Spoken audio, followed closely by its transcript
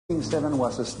Building 7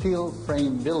 was a steel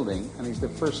frame building, and it's the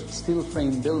first steel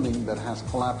frame building that has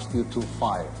collapsed due to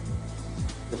fire.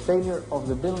 The failure of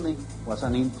the building was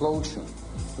an implosion,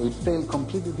 so it failed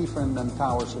completely different than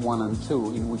towers 1 and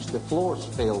 2, in which the floors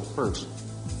failed first.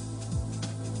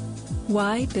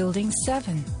 Why Building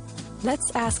 7? Let's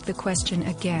ask the question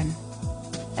again.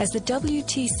 As the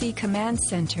WTC Command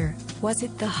Center, was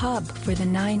it the hub for the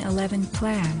 9/11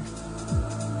 plan?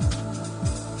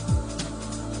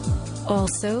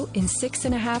 Also, in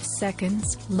 6.5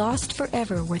 seconds, lost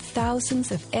forever were thousands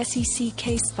of SEC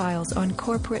case files on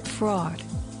corporate fraud,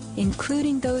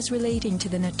 including those relating to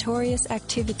the notorious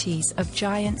activities of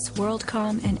giants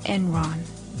WorldCom and Enron.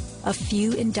 A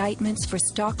few indictments for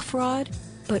stock fraud,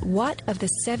 but what of the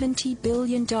 $70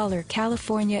 billion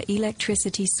California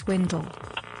electricity swindle?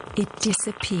 It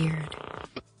disappeared.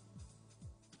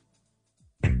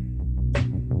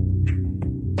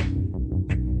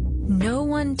 No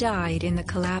one died in the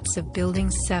collapse of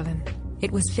Building 7.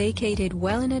 It was vacated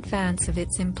well in advance of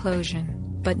its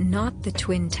implosion, but not the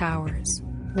Twin Towers.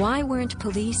 Why weren't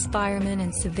police, firemen,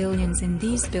 and civilians in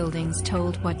these buildings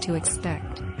told what to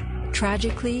expect?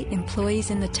 Tragically, employees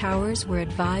in the towers were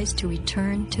advised to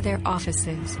return to their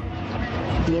offices.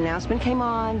 The announcement came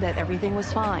on that everything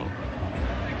was fine.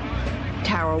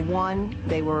 Tower 1,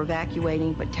 they were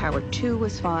evacuating, but Tower 2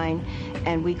 was fine,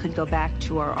 and we could go back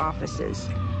to our offices.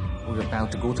 We were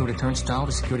about to go through the turnstile.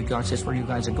 The security guard says, "Where you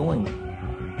guys are going?"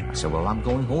 I said, "Well, I'm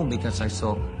going home because I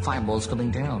saw fireballs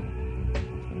coming down."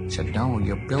 He said, "No,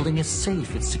 your building is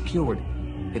safe. It's secured.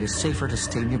 It is safer to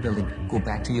stay in your building. Go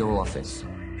back to your office."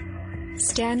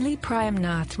 Stanley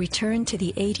Prayamnath returned to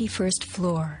the 81st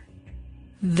floor.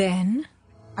 Then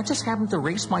I just happened to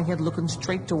raise my head looking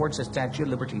straight towards the Statue of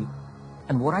Liberty,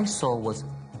 and what I saw was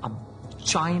a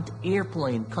giant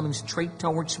airplane coming straight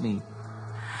towards me.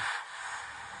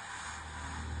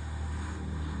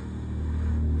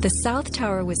 the South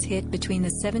Tower was hit between the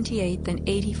 78th and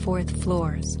 84th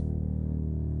floors.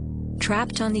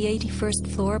 Trapped on the 81st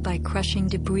floor by crushing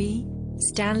debris,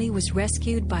 Stanley was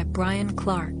rescued by Brian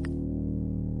Clark.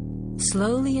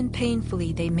 Slowly and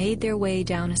painfully, they made their way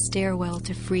down a stairwell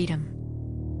to freedom.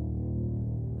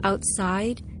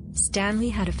 Outside, Stanley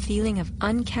had a feeling of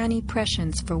uncanny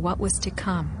prescience for what was to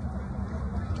come.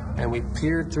 And we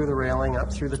peered through the railing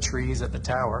up through the trees at the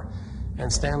tower,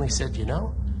 and Stanley said, "You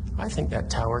know, I think that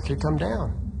tower could come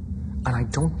down." And I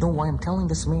don't know why I'm telling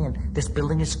this man this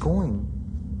building is going.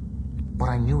 But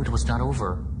I knew it was not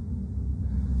over.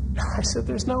 I said,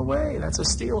 "There's no way. That's a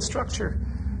steel structure.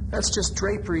 That's just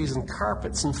draperies and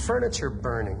carpets and furniture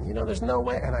burning. You know, there's no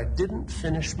way." And I didn't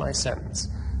finish my sentence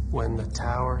when the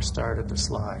tower started to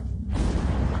slide.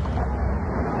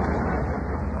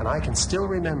 And I can still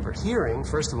remember hearing,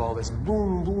 first of all, this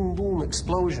boom, boom, boom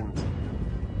explosion.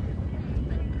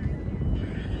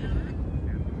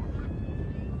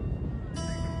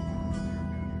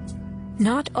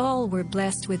 Not all were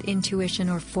blessed with intuition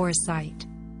or foresight.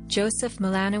 Joseph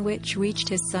Milanowicz reached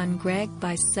his son Greg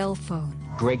by cell phone.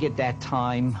 Greg at that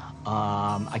time,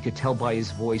 I could tell by his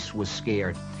voice, was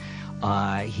scared.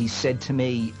 He said to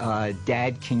me,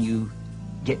 "Dad, can you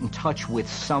get in touch with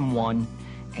someone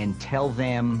and tell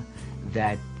them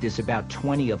that there's about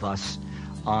 20 of us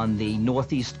on the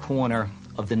northeast corner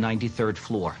of the 93rd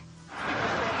floor."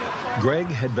 Greg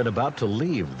had been about to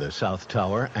leave the South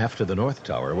Tower after the North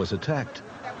Tower was attacked,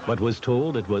 but was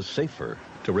told it was safer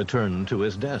to return to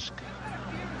his desk.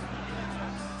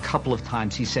 A couple of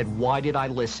times he said, "Why did I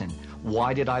listen?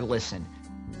 Why did I listen?"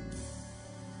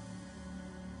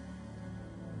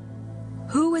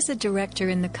 Who was a director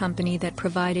in the company that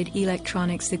provided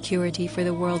electronic security for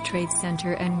the World Trade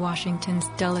Center and Washington's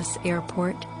Dulles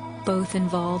Airport, both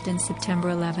involved in September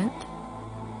 11th?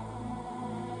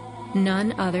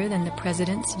 None other than the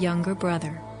president's younger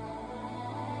brother.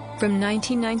 From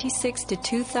 1996 to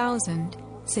 2000,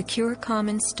 Securacom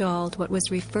installed what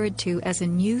was referred to as a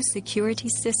new security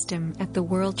system at the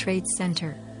World Trade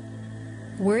Center.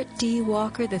 Wirt D.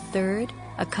 Walker III,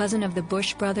 a cousin of the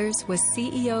Bush brothers, was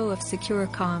CEO of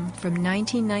Securacom from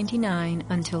 1999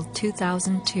 until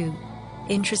 2002.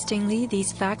 Interestingly,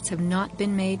 these facts have not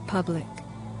been made public.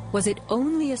 Was it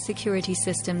only a security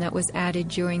system that was added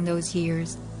during those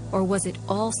years, or was it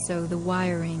also the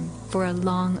wiring for a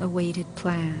long-awaited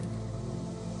plan?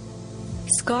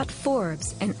 Scott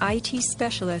Forbes, an IT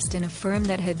specialist in a firm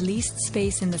that had leased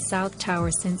space in the South Tower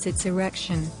since its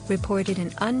erection, reported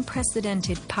an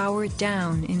unprecedented power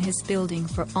down in his building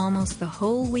for almost the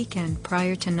whole weekend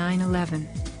prior to 9/11.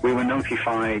 We were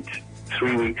notified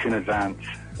 3 weeks in advance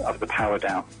of the power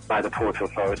down by the Port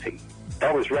Authority.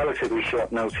 That was relatively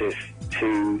short notice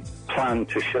to plan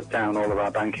to shut down all of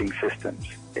our banking systems.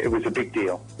 It was a big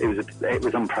deal. It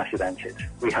was unprecedented.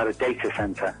 We had a data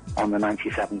center on the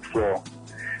 97th floor,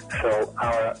 so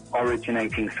our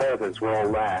originating servers were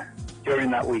all there.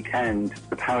 During that weekend,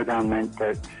 the power down meant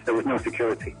that there was no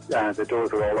security. The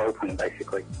doors were all open,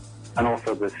 basically. And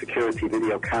also the security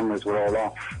video cameras were all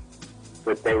off.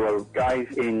 But there were guys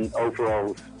in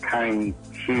overalls carrying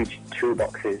huge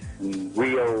toolboxes and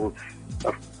reels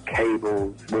of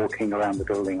cables walking around the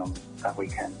building on that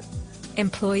weekend.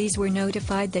 Employees were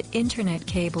notified that internet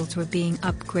cables were being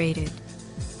upgraded.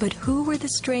 But who were the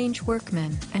strange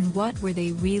workmen, and what were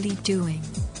they really doing?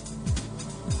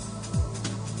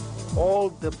 All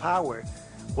the power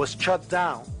was shut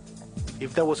down.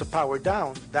 If there was a power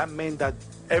down, that meant that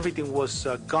everything was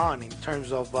gone in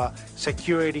terms of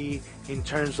security, in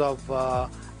terms of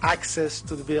access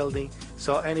to the building.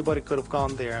 So anybody could have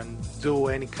gone there and do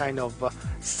any kind of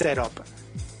setup.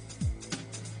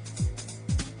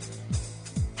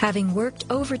 Having worked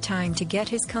overtime to get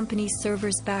his company's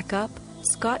servers back up,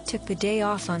 Scott took the day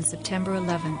off on September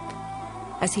 11th.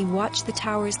 As he watched the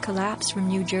towers collapse from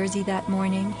New Jersey that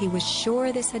morning, he was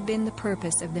sure this had been the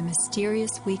purpose of the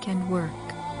mysterious weekend work.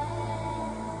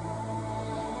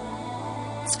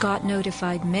 Scott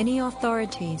notified many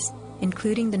authorities,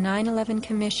 including the 9/11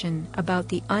 Commission, about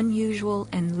the unusual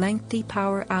and lengthy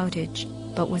power outage,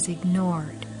 but was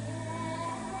ignored.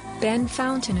 Ben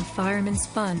Fountain of Fireman's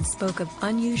Fund spoke of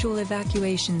unusual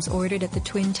evacuations ordered at the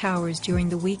Twin Towers during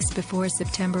the weeks before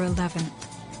September 11th.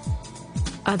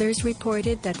 Others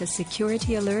reported that the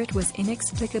security alert was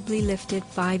inexplicably lifted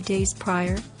 5 days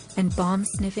prior and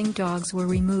bomb-sniffing dogs were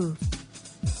removed.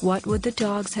 What would the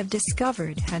dogs have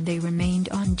discovered had they remained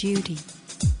on duty?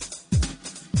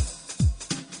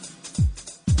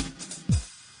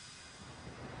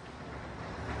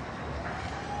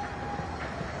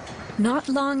 Not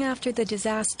long after the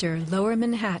disaster, Lower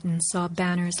Manhattan saw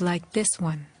banners like this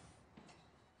one.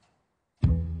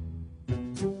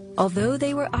 Although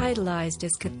they were idolized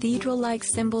as cathedral-like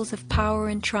symbols of power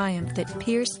and triumph that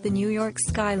pierced the New York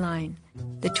skyline,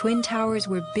 the Twin Towers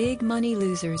were big money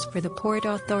losers for the Port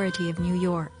Authority of New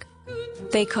York.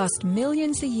 They cost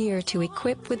millions a year to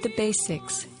equip with the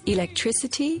basics: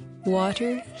 electricity,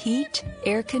 water, heat,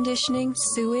 air conditioning,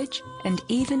 sewage, and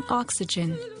even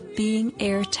oxygen, being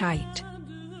airtight.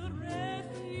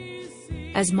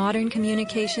 As modern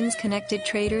communications connected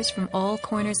traders from all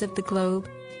corners of the globe,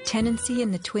 tenancy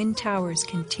in the Twin Towers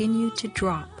continued to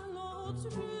drop.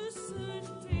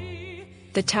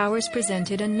 The towers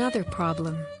presented another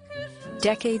problem.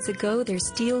 Decades ago, their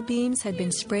steel beams had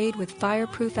been sprayed with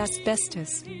fireproof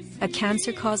asbestos, a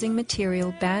cancer-causing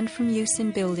material banned from use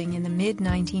in building in the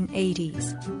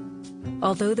mid-1980s.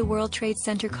 Although the World Trade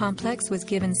Center complex was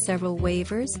given several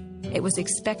waivers, it was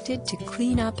expected to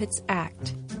clean up its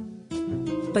act.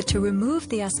 But to remove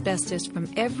the asbestos from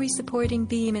every supporting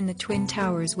beam in the Twin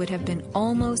Towers would have been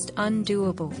almost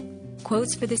undoable.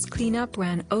 Quotes for this cleanup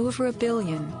ran over $1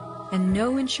 billion, and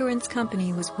no insurance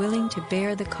company was willing to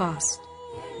bear the cost.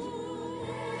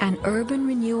 An urban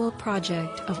renewal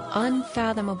project of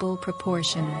unfathomable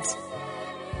proportions.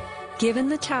 Given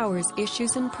the tower's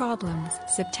issues and problems,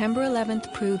 September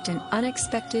 11th proved an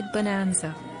unexpected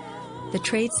bonanza. The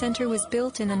Trade Center was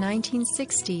built in the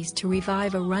 1960s to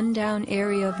revive a rundown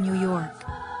area of New York,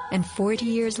 and 40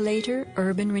 years later,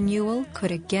 urban renewal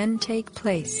could again take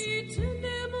place.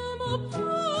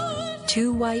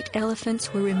 2 white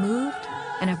elephants were removed,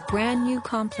 and a brand new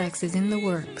complex is in the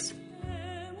works.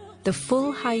 The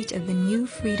full height of the new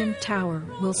Freedom Tower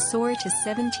will soar to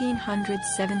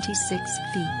 1,776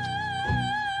 feet.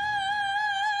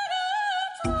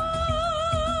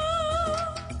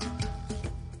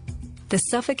 The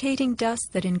suffocating dust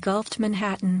that engulfed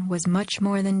Manhattan was much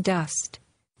more than dust.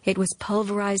 It was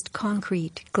pulverized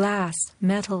concrete, glass,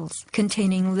 metals,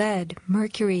 containing lead,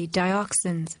 mercury,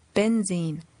 dioxins,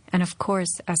 benzene, and of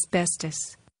course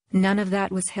asbestos. None of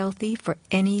that was healthy for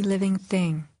any living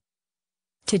thing.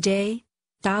 Today,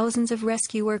 thousands of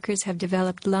rescue workers have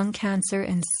developed lung cancer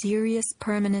and serious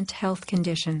permanent health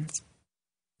conditions.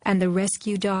 And the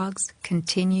rescue dogs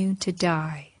continue to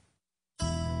die.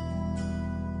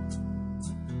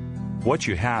 What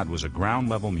you had was a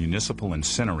ground-level municipal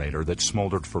incinerator that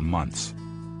smoldered for months,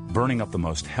 burning up the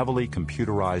most heavily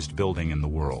computerized building in the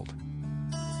world.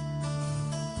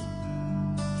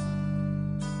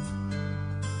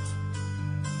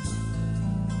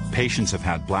 Patients have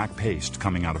had black paste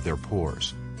coming out of their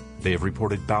pores. They have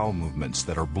reported bowel movements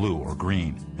that are blue or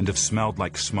green and have smelled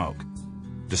like smoke,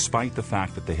 despite the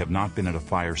fact that they have not been at a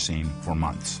fire scene for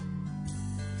months.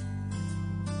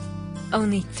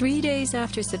 Only 3 days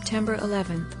after September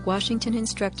 11th, Washington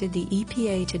instructed the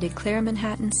EPA to declare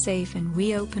Manhattan safe and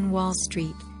reopen Wall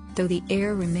Street, though the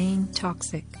air remained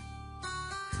toxic.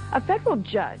 A federal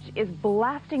judge is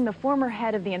blasting the former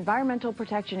head of the Environmental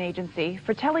Protection Agency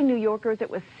for telling New Yorkers it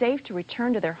was safe to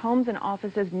return to their homes and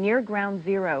offices near Ground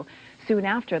Zero soon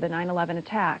after the 9/11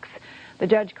 attacks. The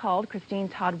judge called Christine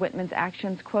Todd Whitman's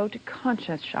actions, quote,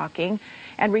 conscience shocking,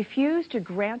 and refused to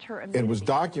grant her immunity. It was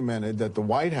documented that the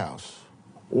White House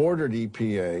ordered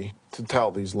EPA to tell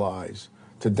these lies,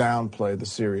 to downplay the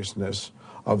seriousness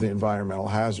of the environmental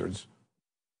hazards.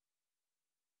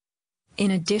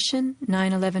 In addition,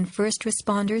 9/11 first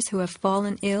responders who have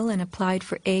fallen ill and applied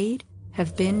for aid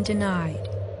have been denied.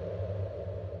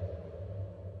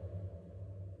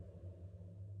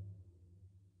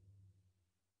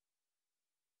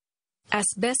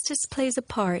 Asbestos plays a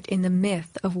part in the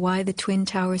myth of why the Twin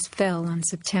Towers fell on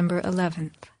September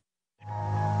 11th.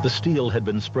 The steel had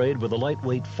been sprayed with a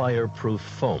lightweight fireproof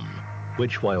foam,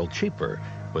 which, while cheaper,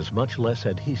 was much less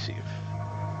adhesive.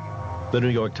 The New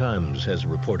York Times has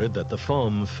reported that the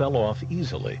foam fell off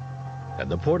easily, and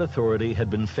the Port Authority had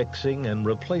been fixing and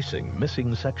replacing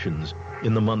missing sections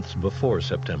in the months before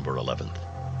September 11th.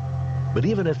 But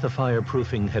even if the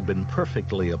fireproofing had been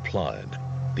perfectly applied,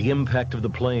 the impact of the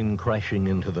plane crashing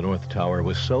into the North Tower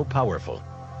was so powerful,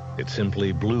 it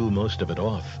simply blew most of it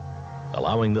off,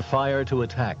 allowing the fire to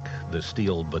attack the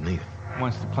steel beneath.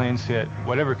 Once the planes hit,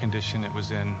 whatever condition it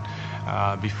was in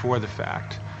before the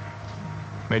fact,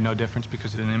 made no difference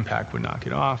because an impact would knock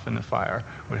it off and the fire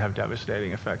would have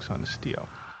devastating effects on the steel.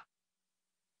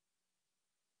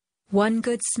 One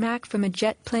good smack from a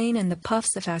jet plane and the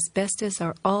puffs of asbestos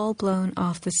are all blown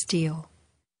off the steel.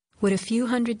 Would a few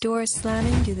hundred doors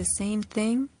slamming do the same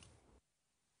thing?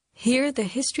 Here, the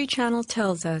History Channel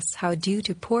tells us how, due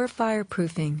to poor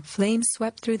fireproofing, flames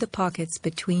swept through the pockets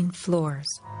between floors.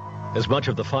 As much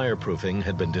of the fireproofing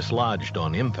had been dislodged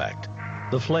on impact,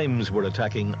 the flames were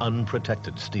attacking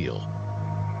unprotected steel.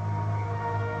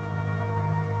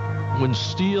 When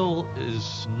steel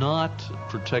is not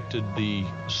protected, the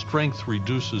strength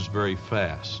reduces very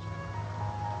fast.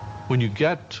 When you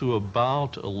get to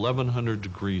about 1100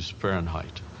 degrees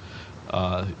Fahrenheit,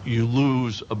 you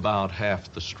lose about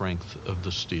half the strength of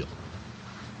the steel.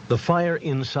 The fire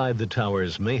inside the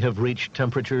towers may have reached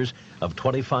temperatures of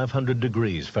 2,500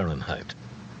 degrees Fahrenheit.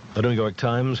 The New York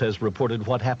Times has reported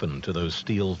what happened to those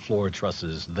steel floor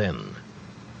trusses then.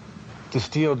 The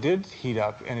steel did heat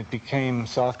up and it became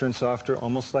softer and softer,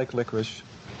 almost like licorice.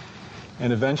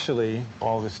 And eventually,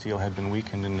 all the steel had been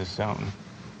weakened in this zone.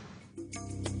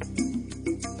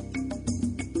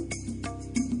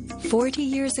 40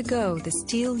 years ago, the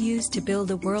steel used to build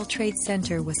the World Trade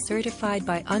Center was certified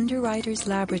by Underwriters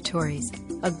Laboratories,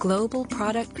 a global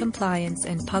product compliance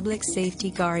and public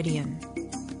safety guardian.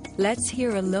 Let's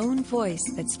hear a lone voice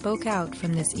that spoke out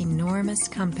from this enormous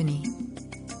company.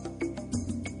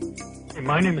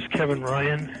 My name is Kevin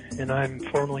Ryan, and I'm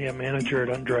formerly a manager at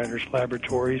Underwriters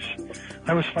Laboratories.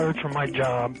 I was fired from my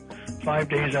job 5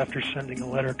 days after sending a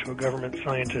letter to a government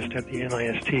scientist at the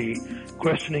NIST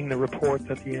questioning the report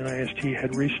that the NIST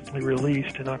had recently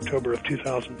released in October of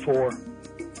 2004.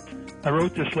 I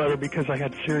wrote this letter because I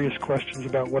had serious questions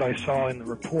about what I saw in the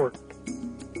report.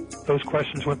 Those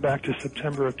questions went back to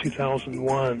September of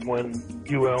 2001 when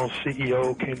UL's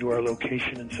CEO came to our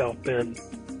location in South Bend.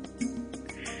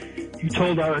 He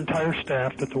told our entire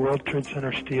staff that the World Trade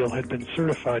Center steel had been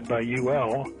certified by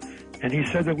UL, and he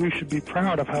said that we should be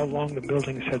proud of how long the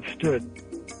buildings had stood.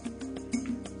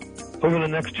 Over the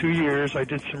next 2 years, I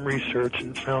did some research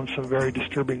and found some very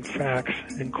disturbing facts,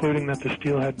 including that the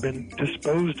steel had been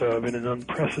disposed of in an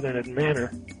unprecedented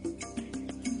manner.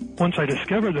 Once I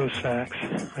discovered those facts,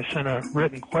 I sent a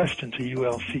written question to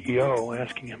UL CEO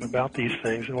asking him about these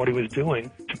things and what he was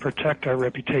doing to protect our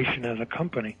reputation as a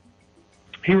company.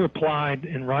 He replied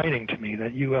in writing to me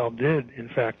that UL did, in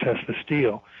fact, test the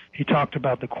steel. He talked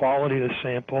about the quality of the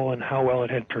sample and how well it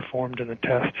had performed in the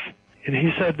tests. And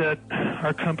he said that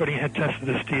our company had tested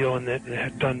the steel and that it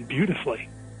had done beautifully.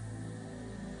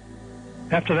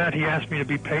 After that, he asked me to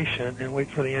be patient and wait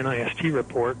for the NIST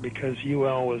report because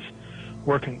UL was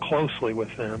working closely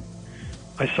with them.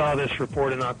 I saw this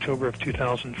report in October of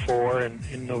 2004, and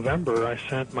in November, I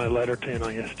sent my letter to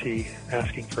NIST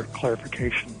asking for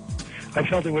clarification. I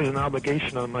felt it was an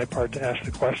obligation on my part to ask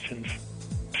the questions,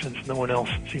 since no one else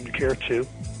seemed to care to.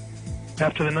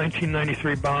 After the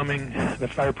 1993 bombing, the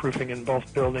fireproofing in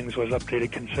both buildings was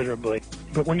updated considerably.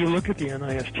 But when you look at the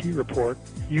NIST report,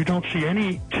 you don't see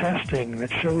any testing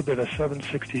that showed that a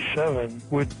 767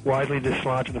 would widely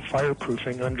dislodge the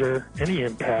fireproofing under any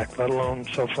impact, let alone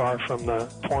so far from the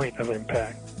point of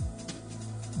impact.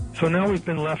 So now we've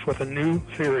been left with a new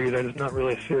theory that is not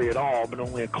really a theory at all, but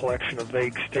only a collection of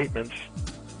vague statements.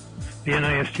 The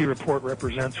NIST report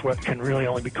represents what can really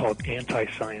only be called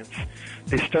anti-science.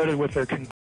 They started with their